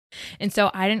And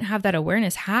so I didn't have that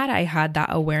awareness. Had I had that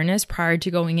awareness prior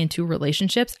to going into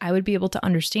relationships, I would be able to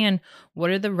understand what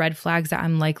are the red flags that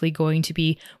I'm likely going to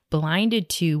be blinded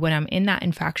to when I'm in that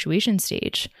infatuation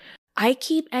stage. I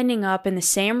keep ending up in the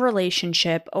same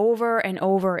relationship over and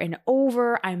over and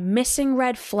over. I'm missing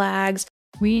red flags.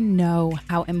 We know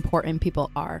how important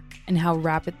people are and how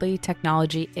rapidly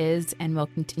technology is and will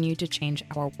continue to change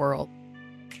our world.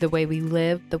 The way we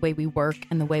live, the way we work,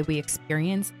 and the way we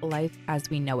experience life as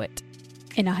we know it.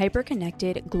 In a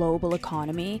hyper-connected global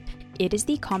economy, it is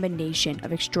the combination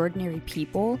of extraordinary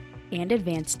people and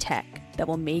advanced tech that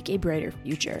will make a brighter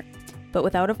future. But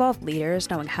without evolved leaders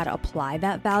knowing how to apply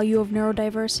that value of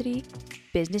neurodiversity,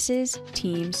 businesses,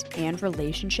 teams, and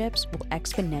relationships will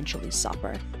exponentially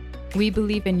suffer. We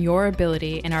believe in your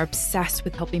ability and are obsessed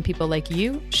with helping people like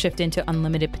you shift into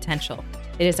unlimited potential.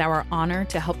 It is our honor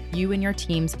to help you and your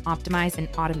teams optimize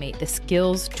and automate the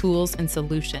skills, tools, and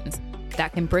solutions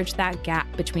that can bridge that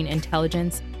gap between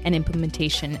intelligence and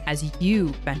implementation as you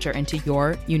venture into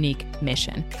your unique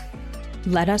mission.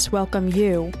 Let us welcome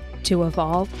you to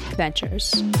Evolve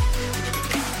Ventures.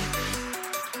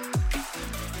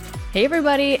 Hey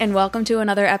everybody, and welcome to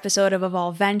another episode of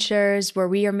Evolve Ventures, where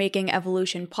we are making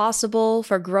evolution possible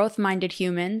for growth-minded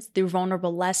humans through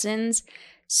vulnerable lessons,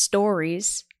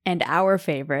 stories, and our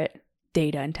favorite,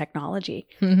 data and technology.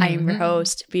 I am your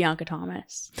host, Bianca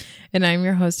Thomas. And I'm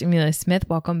your host, Amelia Smith.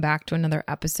 Welcome back to another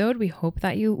episode. We hope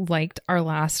that you liked our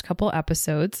last couple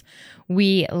episodes.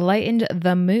 We lightened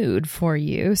the mood for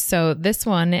you. So this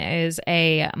one is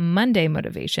a Monday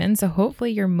motivation. So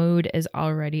hopefully your mood is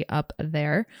already up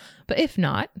there. But if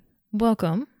not,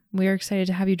 welcome. We are excited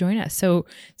to have you join us. So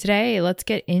today, let's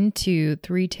get into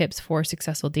 3 tips for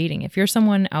successful dating. If you're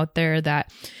someone out there that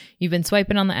you've been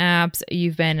swiping on the apps,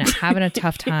 you've been having a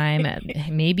tough time,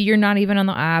 maybe you're not even on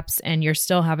the apps and you're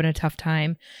still having a tough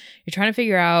time, you're trying to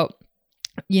figure out,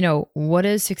 what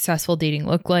does successful dating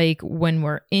look like when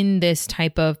we're in this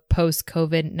type of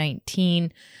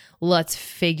post-COVID-19? Let's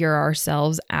figure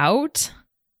ourselves out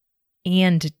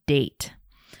and date.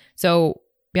 So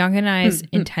Bianca and I's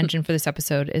intention for this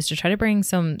episode is to try to bring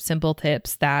some simple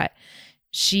tips that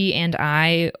she and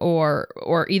I or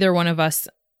either one of us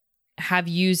have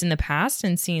used in the past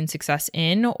and seen success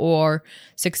in, or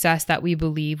success that we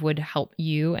believe would help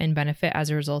you and benefit as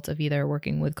a result of either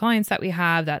working with clients that we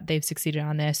have that they've succeeded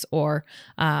on this, or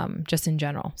just in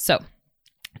general. So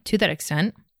to that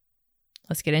extent,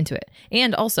 let's get into it.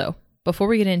 And also, before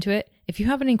we get into it, if you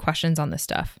have any questions on this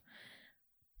stuff,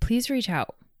 please reach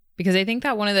out. Because I think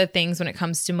that one of the things when it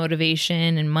comes to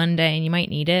motivation and Monday, and you might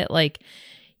need it,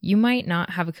 you might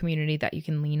not have a community that you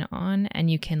can lean on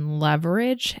and you can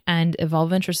leverage, and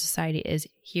Evolve Venture Society is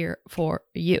here for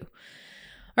you.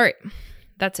 All right,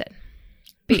 that's it.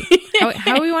 B,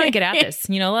 how do we want to get at this?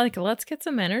 Let's get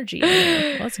some energy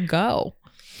here. Let's go.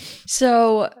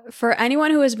 So for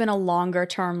anyone who has been a longer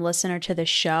term listener to the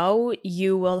show,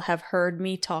 you will have heard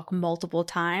me talk multiple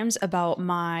times about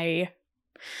my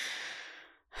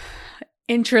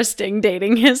interesting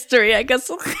dating history, I guess.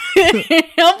 I'll put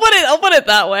it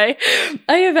that way.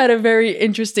 I have had a very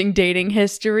interesting dating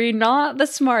history, not the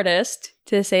smartest,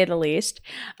 to say the least.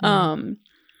 And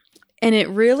it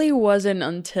really wasn't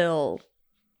until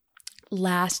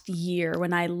last year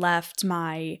when I left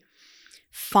my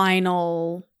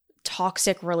final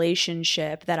toxic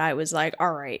relationship that I was like,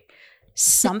 all right,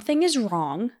 something is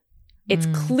wrong. It's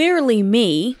clearly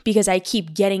me because I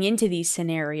keep getting into these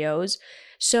scenarios.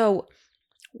 So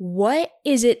what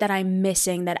is it that I'm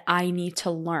missing that I need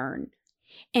to learn?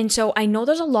 And so I know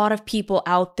there's a lot of people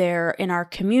out there in our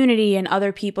community and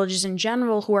other people just in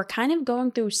general who are kind of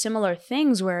going through similar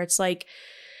things where it's like,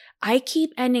 I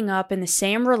keep ending up in the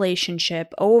same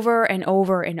relationship over and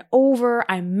over and over.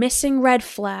 I'm missing red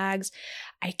flags.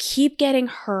 I keep getting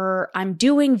hurt. I'm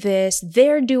doing this.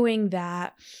 They're doing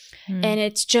that. And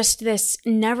it's just this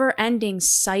never-ending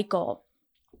cycle.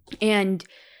 And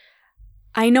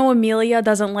I know Amelia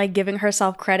doesn't like giving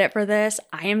herself credit for this.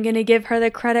 I am going to give her the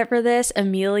credit for this.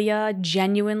 Amelia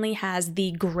genuinely has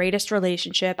the greatest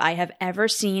relationship I have ever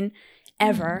seen,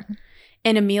 ever.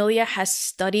 And Amelia has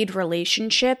studied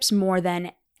relationships more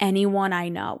than anyone I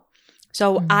know.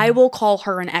 So I will call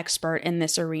her an expert in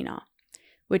this arena,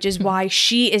 which is why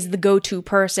she is the go-to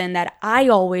person that I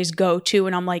always go to.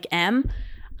 And I'm like,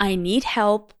 I need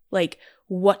help.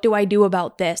 What do I do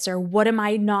about this? Or what am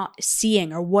I not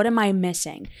seeing? Or what am I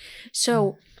missing?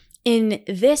 So in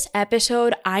this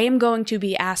episode, I am going to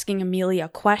be asking Amelia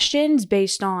questions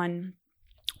based on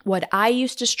what I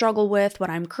used to struggle with,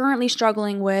 what I'm currently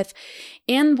struggling with,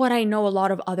 and what I know a lot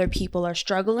of other people are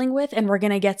struggling with. And we're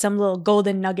going to get some little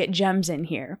golden nugget gems in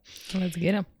here. Let's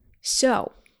get them.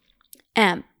 So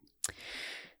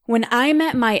When I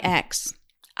met my ex,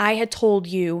 I had told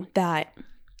you that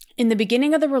in the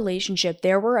beginning of the relationship,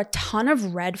 there were a ton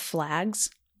of red flags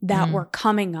that were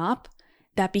coming up,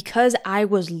 that because I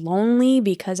was lonely,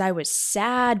 because I was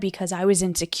sad, because I was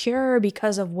insecure,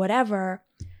 because of whatever,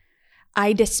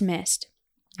 I dismissed.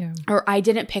 Yeah. Or I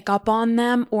didn't pick up on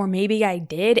them, or maybe I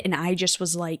did, and I just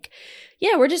was like,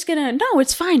 yeah, we're just gonna, no,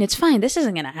 it's fine. This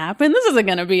isn't gonna happen. This isn't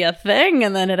gonna be a thing.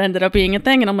 And then it ended up being a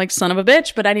thing, and I'm like, son of a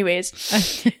bitch. But anyways,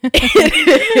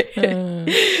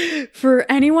 for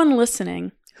anyone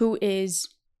listening who is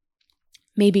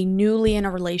maybe newly in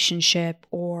a relationship,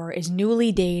 or is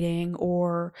newly dating,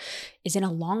 or is in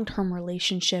a long-term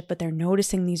relationship, but they're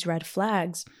noticing these red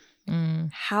flags,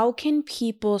 how can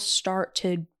people start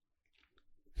to,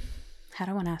 how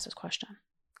do I want to ask this question?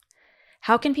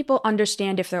 How can people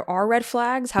understand if there are red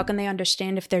flags? How can they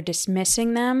understand if they're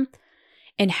dismissing them?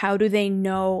 And how do they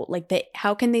know, like,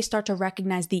 how can they start to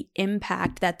recognize the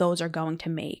impact that those are going to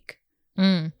make?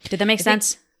 Did that make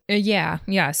sense? Yeah.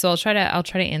 So I'll try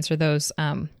to answer those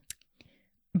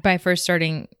by first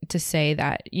starting to say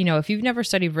that, if you've never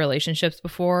studied relationships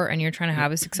before and you're trying to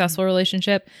have a successful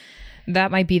relationship,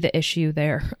 that might be the issue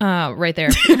there, right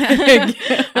there.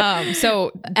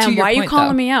 So, and why are you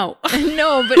calling me out?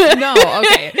 No.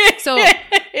 Okay. So,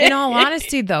 in all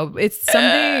honesty, though, it's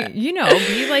something,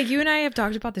 like you and I have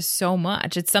talked about this so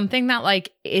much. It's something that,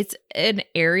 like, it's an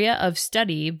area of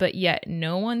study, but yet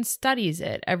no one studies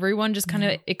it. Everyone just kind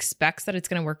of expects that it's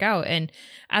going to work out. And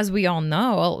as we all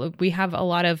know, we have a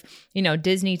lot of,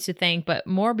 Disney to thank, but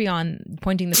more beyond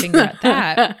pointing the finger at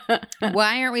that.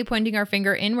 Why aren't we pointing our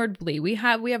finger inwardly? We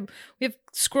have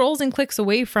scrolls and clicks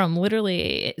away from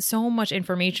literally so much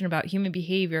information about human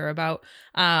behavior, about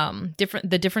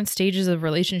the different stages of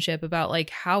relationship, about like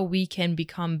how we can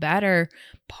become better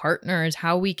partners,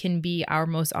 how we can be our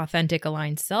most authentic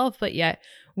aligned self, but yet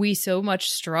we so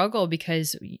much struggle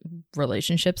because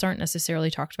relationships aren't necessarily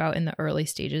talked about in the early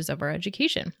stages of our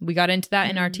education. We got into that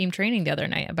in our team training the other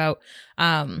night about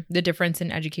the difference in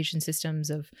education systems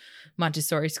of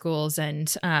Montessori schools and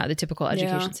the typical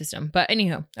education system. But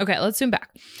anywho, okay, let's zoom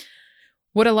back.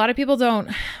 What a lot of people don't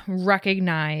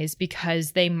recognize,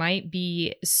 because they might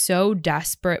be so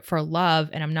desperate for love,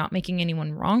 and I'm not making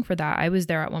anyone wrong for that. I was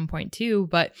there at one point too,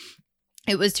 but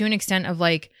it was to an extent of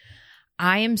like,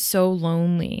 I am so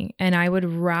lonely and I would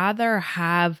rather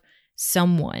have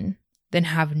someone than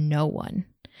have no one.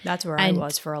 That's where I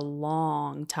was for a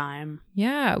long time.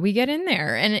 Yeah, we get in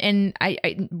there, and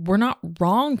I we're not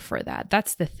wrong for that.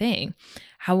 That's the thing.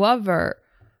 However,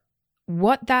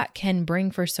 what that can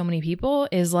bring for so many people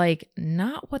is like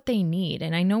not what they need.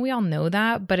 And I know we all know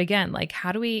that, but again, like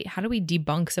how do we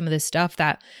debunk some of this stuff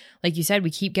that, like you said, we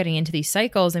keep getting into these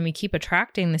cycles and we keep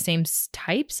attracting the same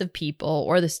types of people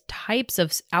or the types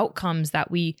of outcomes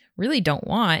that we really don't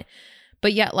want.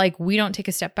 But yet, like, we don't take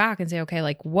a step back and say, okay,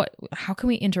 like how can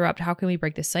we interrupt? How can we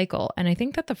break this cycle? And I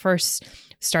think that the first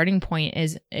starting point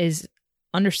is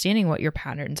understanding what your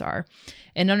patterns are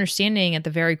and understanding at the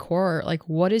very core, like,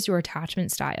 what is your attachment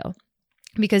style?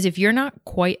 Because if you're not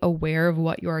quite aware of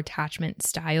what your attachment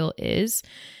style is,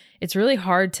 it's really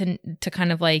hard to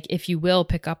kind of like, if you will,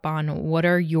 pick up on what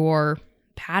are your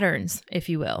patterns, if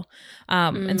you will.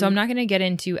 And so I'm not going to get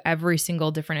into every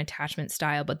single different attachment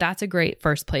style, but that's a great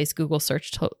first place Google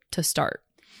search to start.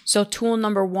 So tool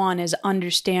number 1 is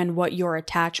understand what your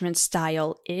attachment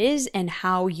style is and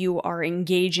how you are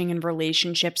engaging in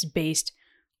relationships based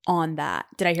on that.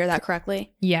 Did I hear that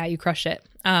correctly? Yeah, you crushed it.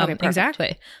 Okay,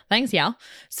 exactly. Thanks, Yal.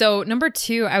 So number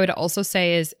 2, I would also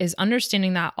say is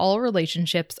understanding that all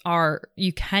relationships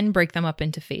you can break them up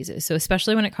into phases. So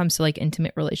especially when it comes to like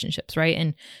intimate relationships, right?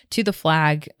 And to the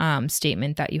flag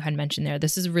statement that you had mentioned there,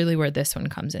 this is really where this one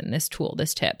comes in, this tool,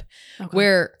 this tip,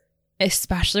 where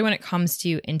especially when it comes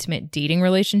to intimate dating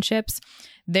relationships,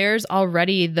 there's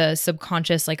already the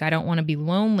subconscious, like, I don't want to be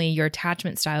lonely, your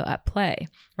attachment style at play,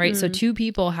 right? So 2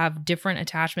 people have different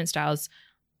attachment styles.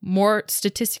 More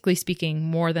statistically speaking,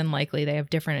 more than likely they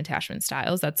have different attachment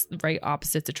styles. That's right,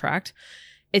 opposites attract.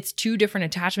 It's 2 different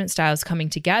attachment styles coming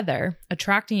together,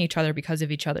 attracting each other because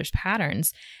of each other's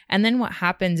patterns. And then what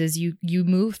happens is you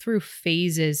move through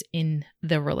phases in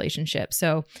the relationship.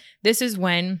 So this is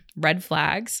when red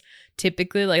flags,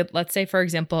 typically, like, let's say, for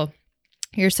example,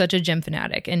 you're such a gym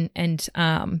fanatic,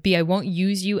 and B, I won't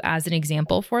use you as an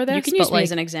example for this. You can use me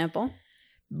as an example.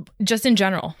 Just in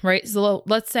general, right? So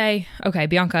let's say, okay,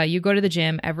 Bianca, you go to the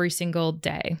gym every single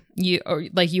day.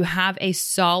 You have a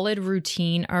solid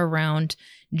routine around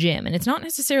gym, and it's not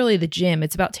necessarily the gym.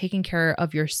 It's about taking care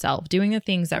of yourself, doing the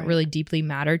things that really deeply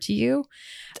matter to you.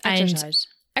 Exercise.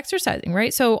 exercising,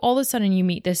 right? So all of a sudden you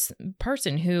meet this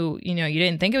person who, you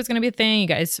didn't think it was going to be a thing. You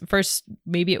guys first,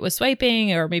 maybe it was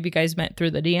swiping, or maybe you guys met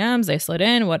through the DMs, they slid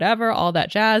in, whatever, all that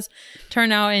jazz,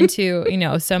 turned out into,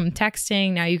 some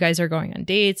texting. Now you guys are going on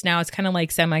dates. Now it's kind of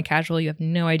like semi-casual. You have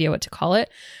no idea what to call it,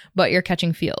 but you're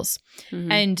catching feels.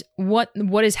 Mm-hmm. And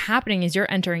what is happening is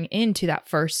you're entering into that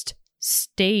first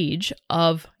stage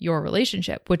of your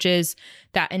relationship, which is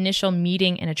that initial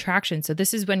meeting and attraction. So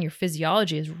this is when your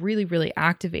physiology is really, really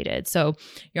activated. So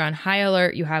you're on high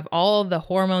alert. You have all of the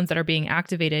hormones that are being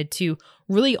activated to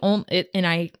really own it.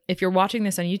 And if you're watching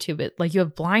this on YouTube, it like you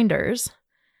have blinders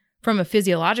from a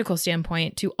physiological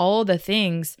standpoint to all the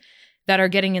things that are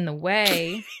getting in the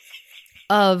way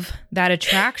of that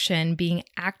attraction being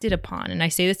acted upon. And I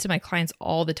say this to my clients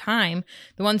all the time,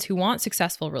 the ones who want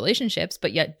successful relationships,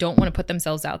 but yet don't want to put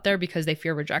themselves out there because they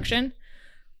fear rejection.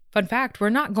 Fun fact, we're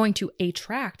not going to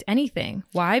attract anything.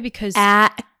 Why? Because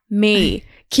at me.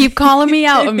 Keep calling me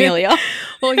out, Amelia.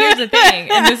 Well, here's the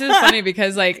thing. And this is funny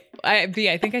because I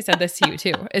think I said this to you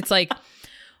too. It's like,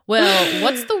 well,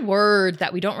 what's the word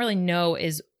that we don't really know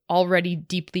is already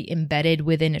deeply embedded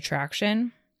within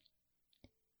attraction?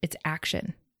 It's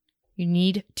action. You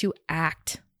need to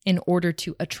act in order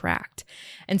to attract.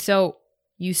 And so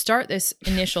you start this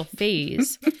initial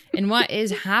phase and what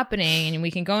is happening, and we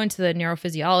can go into the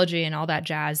neurophysiology and all that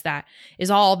jazz that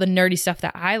is all the nerdy stuff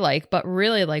that I like, but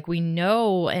really like we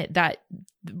know that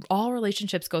all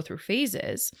relationships go through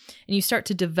phases and you start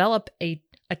to develop a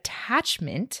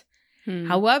attachment.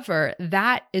 However,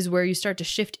 that is where you start to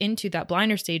shift into that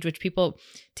blinder stage, which people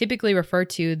typically refer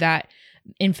to that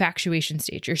infatuation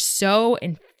stage. You're so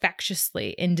infectiously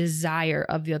in desire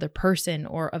of the other person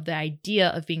or of the idea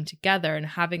of being together and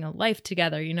having a life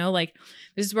together, like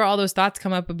this is where all those thoughts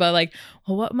come up about like,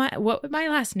 well, what would my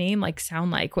last name like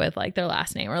sound like with like their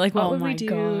last name, or like what would we do?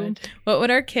 God. What would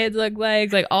our kids look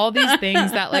like all these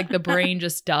things that like the brain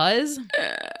just does.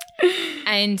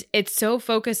 And it's so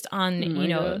focused on,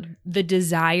 God, the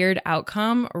desired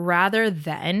outcome rather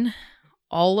than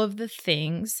all of the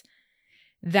things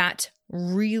that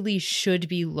really should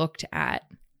be looked at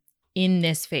in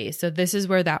this phase. So this is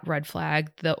where that red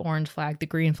flag, the orange flag, the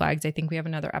green flags, I think we have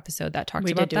another episode that talks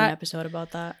about that. We did do an episode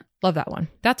about that. Love that one.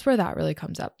 That's where that really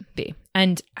comes up, B.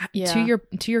 And to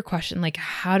your question, like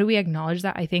how do we acknowledge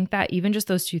that? I think that even just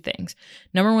those two things.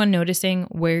 Number one, noticing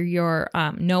where you're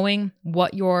knowing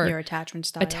what your attachment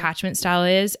style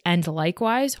is, and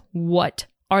likewise, what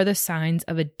are the signs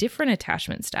of a different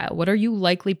attachment style? What are you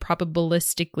likely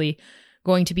probabilistically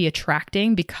going to be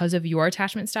attracting because of your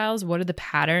attachment styles? What are the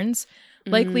patterns?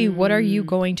 Likely, what are you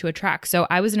going to attract? So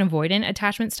I was an avoidant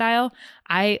attachment style.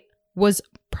 I was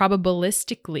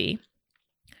probabilistically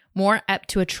more apt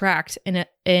to attract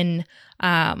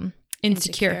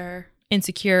insecure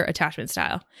attachment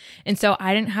style. And so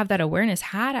I didn't have that awareness.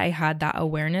 Had I had that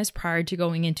awareness prior to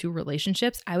going into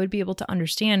relationships, I would be able to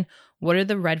understand what are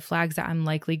the red flags that I'm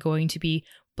likely going to be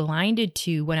blinded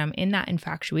to when I'm in that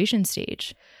infatuation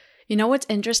stage. You know what's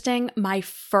interesting? My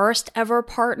first ever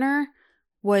partner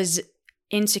was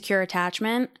insecure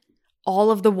attachment.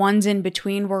 All of the ones in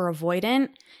between were avoidant.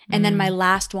 And then my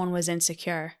last one was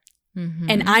insecure. Mm-hmm.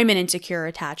 And I'm an insecure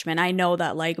attachment. I know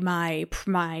that like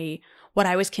my what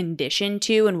I was conditioned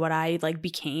to and what I like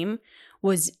became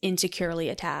was insecurely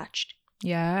attached.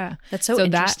 Yeah. That's so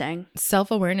interesting. That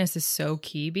self-awareness is so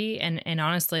key, B. And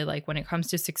honestly, like when it comes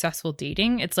to successful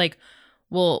dating, it's like,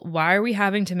 well, why are we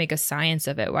having to make a science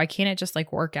of it? Why can't it just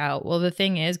like work out? Well, the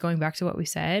thing is, going back to what we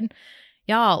said,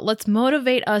 y'all, let's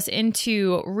motivate us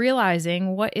into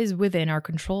realizing what is within our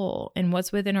control. And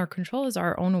what's within our control is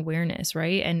our own awareness,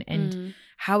 right? And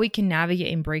how we can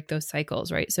navigate and break those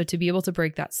cycles, right? So to be able to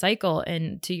break that cycle,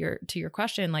 and to your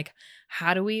question, like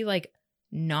how do we like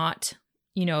not,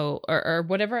 or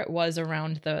whatever it was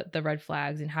around the red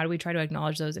flags, and how do we try to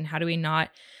acknowledge those, and how do we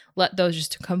not let those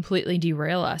just completely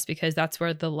derail us, because that's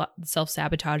where the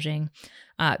self-sabotaging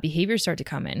behaviors start to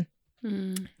come in.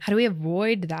 How do we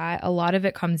avoid that? A lot of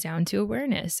it comes down to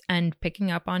awareness and picking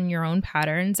up on your own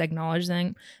patterns,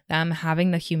 acknowledging them,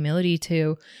 having the humility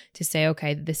to say,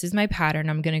 okay, this is my pattern.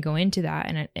 I'm going to go into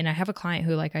that. And I have a client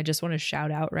who like I just want to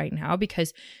shout out right now,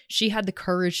 because she had the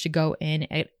courage to go in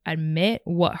and admit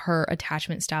what her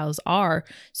attachment styles are.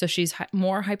 So she's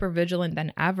more hypervigilant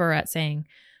than ever at saying,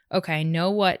 okay, I know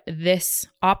what this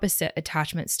opposite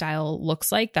attachment style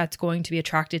looks like that's going to be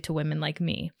attracted to women like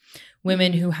me.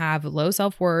 Women who have low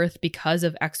self-worth because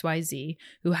of XYZ,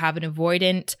 who have an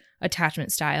avoidant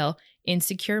attachment style,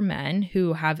 insecure men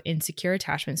who have insecure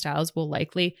attachment styles will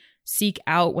likely seek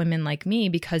out women like me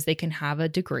because they can have a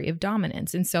degree of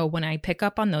dominance. And so when I pick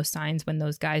up on those signs, when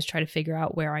those guys try to figure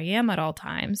out where I am at all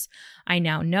times, I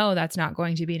now know that's not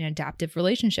going to be an adaptive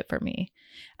relationship for me.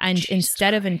 And Jesus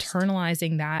instead Christ. of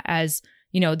internalizing that as,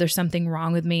 you know, there's something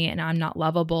wrong with me and I'm not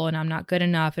lovable and I'm not good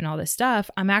enough and all this stuff,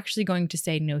 I'm actually going to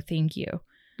say no, thank you.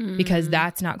 Because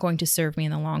that's not going to serve me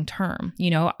in the long term.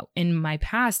 You know, in my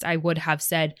past, I would have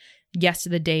said yes to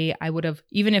the date. I would have,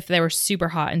 even if they were super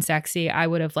hot and sexy, I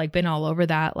would have like been all over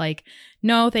that. Like,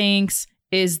 no, thanks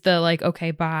is the like,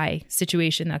 okay, bye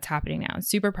situation that's happening now. I'm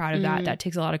super proud of that. That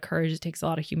takes a lot of courage. It takes a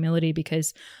lot of humility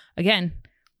because again,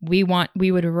 we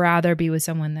would rather be with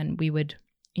someone than we would,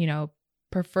 you know,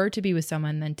 prefer to be with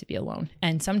someone than to be alone.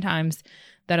 And sometimes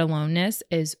that aloneness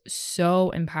is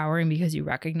so empowering because you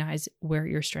recognize where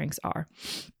your strengths are.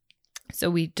 So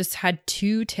we just had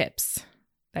 2 tips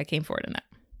that came forward in that.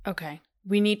 Okay.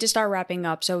 We need to start wrapping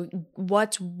up. So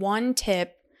what's one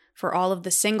tip for all of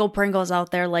the single Pringles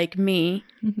out there like me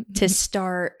to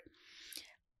start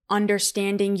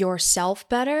understanding yourself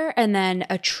better and then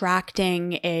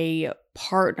attracting a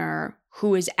partner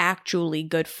who is actually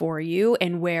good for you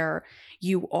and where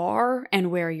you are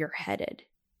and where you're headed?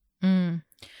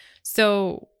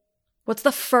 So what's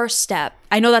the first step?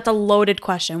 I know that's a loaded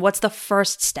question. What's the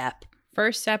first step?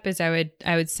 First step is I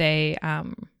would say,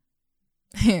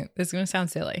 this is going to sound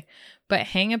silly, but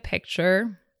hang a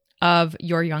picture of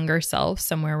your younger self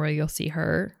somewhere where you'll see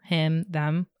her, him,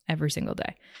 them every single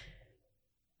day.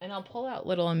 And I'll pull out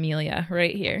little Amelia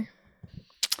right here.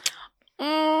 For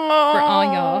all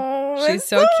y'all. She's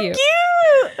so cute.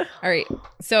 All right.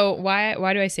 So why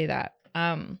do I say that?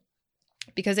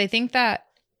 Because I think that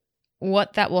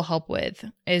what that will help with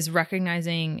is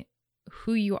recognizing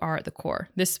who you are at the core.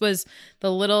 This was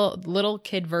the little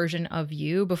kid version of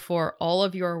you before all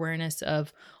of your awareness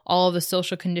of all of the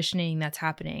social conditioning that's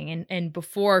happening and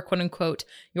before, quote unquote,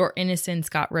 your innocence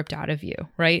got ripped out of you,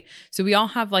 right? So we all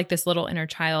have like this little inner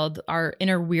child, our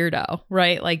inner weirdo,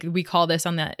 right? Like we call this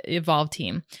on the Evolve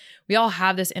team. We all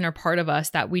have this inner part of us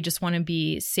that we just want to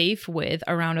be safe with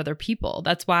around other people.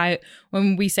 That's why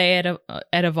when we say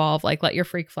at Evolve, like, let your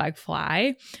freak flag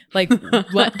fly, like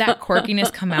let that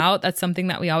quirkiness come out. That's something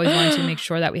that we always wanted to make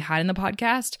sure that we had in the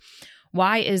podcast.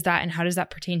 Why is that? And how does that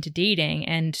pertain to dating?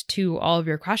 And to all of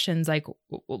your questions, like,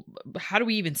 how do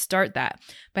we even start that?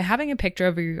 By having a picture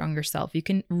of your younger self, you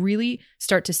can really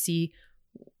start to see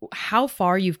how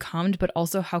far you've come, but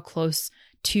also how close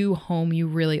to home you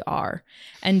really are.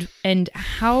 And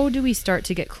how do we start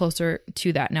to get closer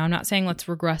to that? Now, I'm not saying let's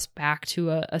regress back to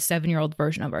a 7-year-old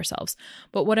version of ourselves,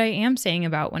 but what I am saying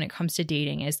about when it comes to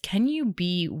dating is, can you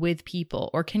be with people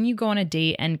or can you go on a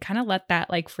date and kind of let that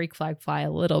like freak flag fly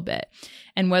a little bit?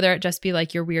 And whether it just be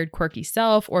like your weird quirky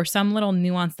self or some little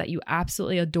nuance that you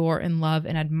absolutely adore and love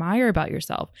and admire about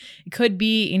yourself. It could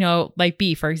be, you know, like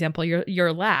B, for example,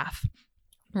 your laugh.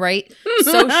 Right?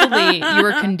 Socially, you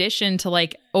were conditioned to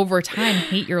like over time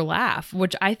hate your laugh,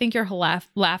 which I think your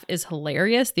laugh is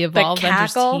hilarious. The Evolve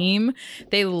Ventures team,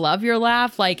 they love your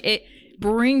laugh. Like it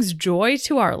brings joy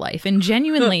to our life. And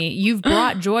genuinely, you've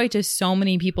brought joy to so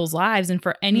many people's lives. And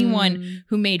for anyone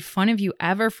who made fun of you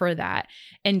ever for that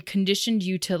and conditioned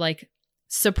you to like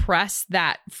suppress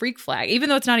that freak flag, even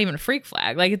though it's not even a freak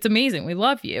flag, like it's amazing. We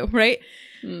love you, right?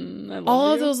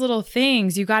 All of those little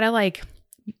things, you got to like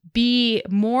be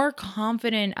more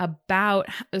confident about.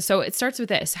 So it starts with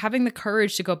this, having the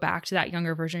courage to go back to that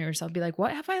younger version of yourself. Be like,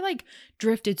 what have I like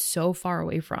drifted so far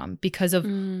away from because of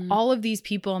all of these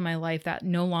people in my life that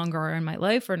no longer are in my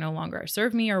life or no longer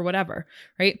serve me or whatever,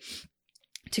 right?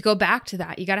 To go back to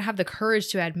that, you got to have the courage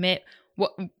to admit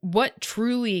what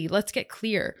truly, let's get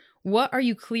clear. What are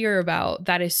you clear about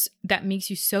that makes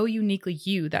you so uniquely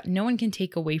you that no one can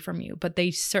take away from you, but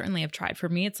they certainly have tried. For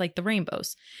me, it's like the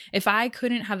rainbows. If I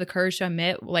couldn't have the courage to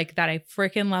admit like that I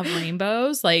freaking love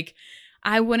rainbows, like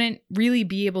I wouldn't really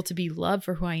be able to be loved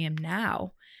for who I am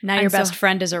now. Now your best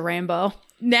friend is a rainbow.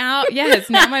 Now, yes,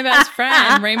 now my best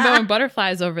friend, rainbow and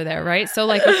butterflies over there, right? So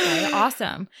like, okay,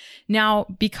 awesome. Now,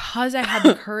 because I had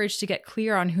the courage to get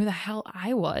clear on who the hell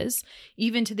I was,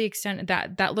 even to the extent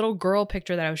that little girl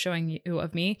picture that I was showing you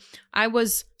of me, I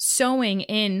was sewing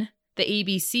in the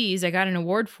ABCs. I got an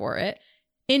award for it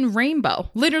in rainbow,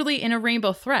 literally in a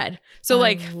rainbow thread. So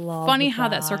like, funny how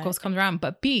that circles comes around.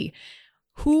 But B,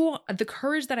 the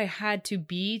courage that I had to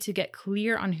get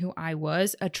clear on who I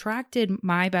was attracted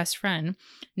my best friend,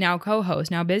 now co-host,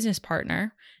 now business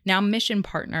partner, now mission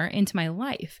partner into my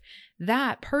life.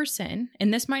 That person,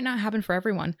 and this might not happen for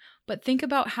everyone, but think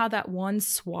about how that one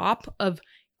swap of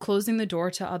closing the door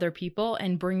to other people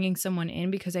and bringing someone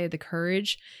in because I had the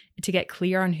courage to get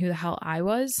clear on who the hell I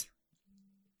was.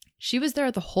 She was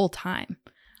there the whole time.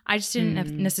 I just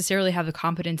didn't necessarily have the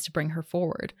confidence to bring her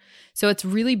forward. So it's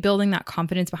really building that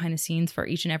confidence behind the scenes for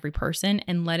each and every person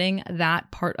and letting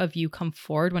that part of you come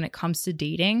forward when it comes to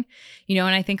dating. You know,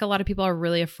 and I think a lot of people are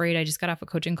really afraid. I just got off a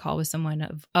coaching call with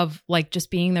someone of like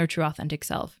just being their true authentic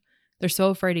self. They're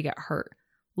so afraid to get hurt.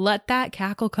 Let that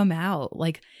cackle come out.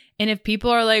 Like, and if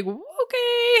people are like,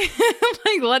 okay,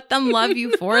 like let them love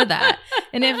you for that.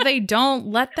 And if they don't,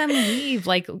 let them leave.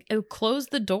 Like, close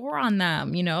the door on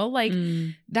them, you know? Like,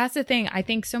 that's the thing. I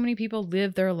think so many people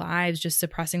live their lives just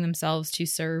suppressing themselves to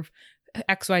serve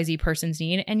XYZ person's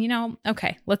need. And, you know,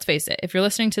 okay, let's face it. If you're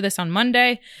listening to this on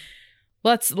Monday,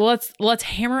 let's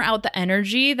hammer out the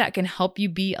energy that can help you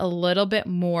be a little bit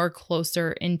more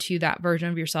closer into that version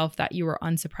of yourself that you were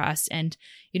unsuppressed and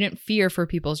you didn't fear for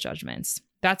people's judgments.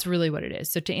 That's really what it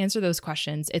is. So to answer those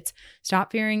questions, it's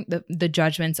stop fearing the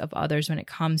judgments of others when it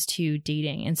comes to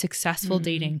dating and successful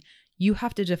dating. You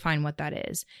have to define what that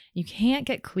is. You can't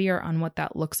get clear on what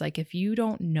that looks like if you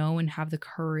don't know and have the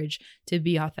courage to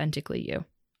be authentically you.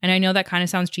 And I know that kind of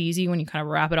sounds cheesy when you kind of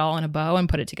wrap it all in a bow and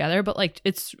put it together, but like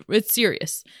it's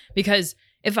serious. Because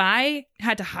if I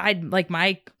had to hide like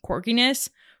my quirkiness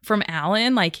from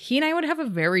Alan, like he and I would have a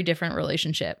very different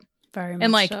relationship. Very much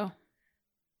and like so.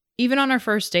 Even on our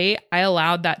first date, I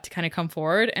allowed that to kind of come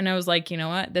forward. And I was like, you know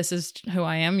what? This is who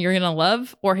I am. You're going to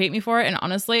love or hate me for it. And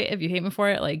honestly, if you hate me for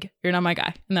it, like you're not my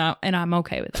guy. No, and I'm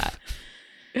okay with that.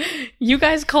 You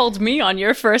guys called me on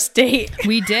your first date.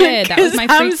 We did. That was my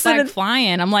freak flag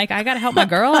flying. I'm like, I got to help my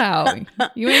girl out.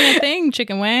 You ain't a thing,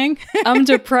 chicken wing. I'm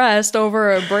depressed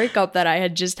over a breakup that I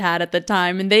had just had at the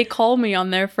time. And they called me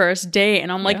on their first date. And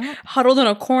I'm like huddled in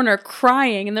a corner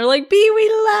crying. And they're like, B, we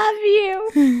love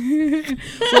you.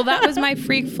 Well, that was my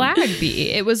freak flag, B.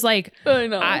 It was like, I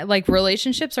know. Like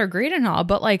relationships are great and all,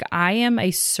 but like I am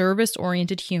a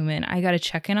service-oriented human. I got to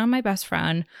check in on my best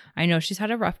friend. I know she's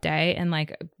had a rough day. And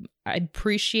like, I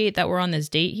appreciate that we're on this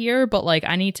date here, but like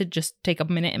I need to just take a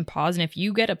minute and pause. And if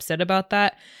you get upset about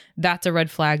that, that's a red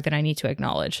flag that I need to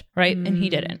acknowledge, right? And he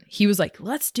didn't. He was like,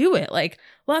 let's do it. Like,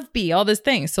 love B, all these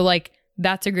things. So like,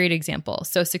 that's a great example.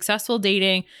 So successful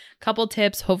dating, couple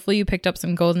tips. Hopefully you picked up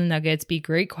some golden nuggets, be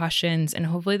great questions. And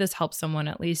hopefully this helps someone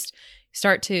at least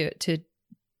start to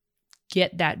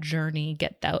get that journey,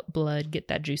 get that blood, get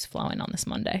that juice flowing on this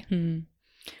Monday.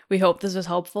 We hope this was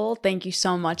helpful. Thank you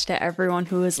so much to everyone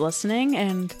who is listening,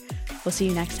 and we'll see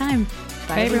you next time.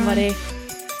 Bye, everybody.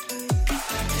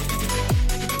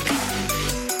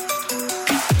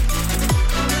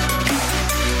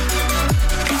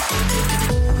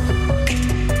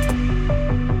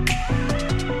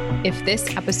 If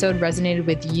this episode resonated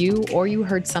with you or you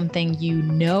heard something you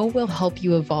know will help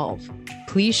you evolve,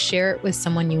 please share it with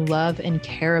someone you love and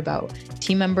care about,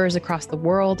 team members across the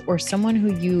world, or someone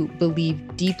who you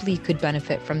believe deeply could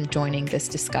benefit from joining this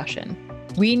discussion.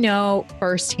 We know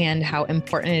firsthand how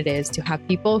important it is to have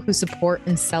people who support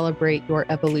and celebrate your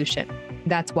evolution.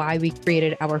 That's why we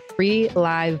created our free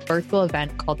live virtual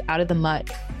event called Out of the Mud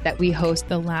that we host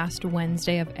the last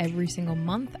Wednesday of every single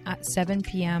month at 7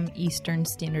 p.m. Eastern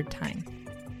Standard Time.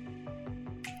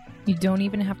 You don't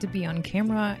even have to be on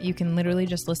camera. You can literally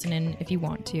just listen in if you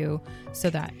want to so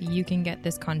that you can get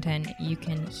this content. You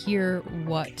can hear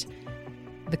what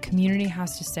the community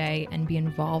has to say and be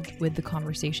involved with the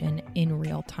conversation in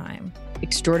real time.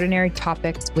 Extraordinary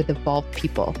topics with evolved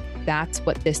people. That's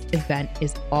what this event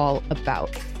is all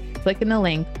about. Click in the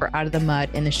link for Out of the Mud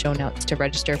in the show notes to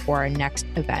register for our next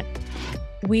event.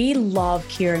 We love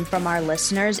hearing from our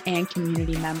listeners and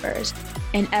community members.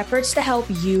 In efforts to help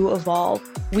you evolve,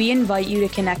 we invite you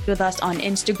to connect with us on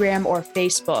Instagram or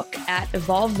Facebook at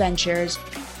Evolve Ventures,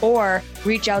 or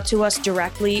reach out to us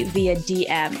directly via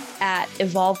DM at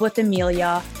Evolve with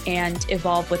Amelia and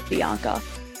Evolve with Bianca.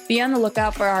 Be on the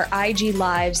lookout for our IG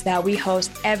lives that we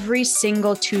host every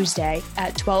single Tuesday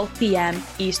at 12 p.m.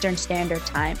 Eastern Standard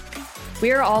Time.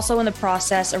 We are also in the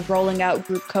process of rolling out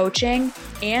group coaching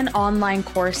and online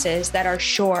courses that are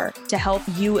sure to help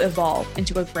you evolve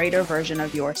into a greater version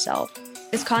of yourself.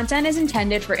 This content is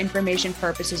intended for information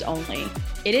purposes only.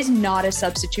 It is not a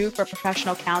substitute for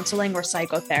professional counseling or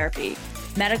psychotherapy,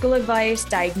 medical advice,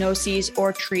 diagnoses,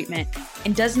 or treatment,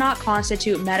 and does not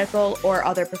constitute medical or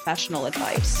other professional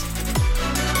advice.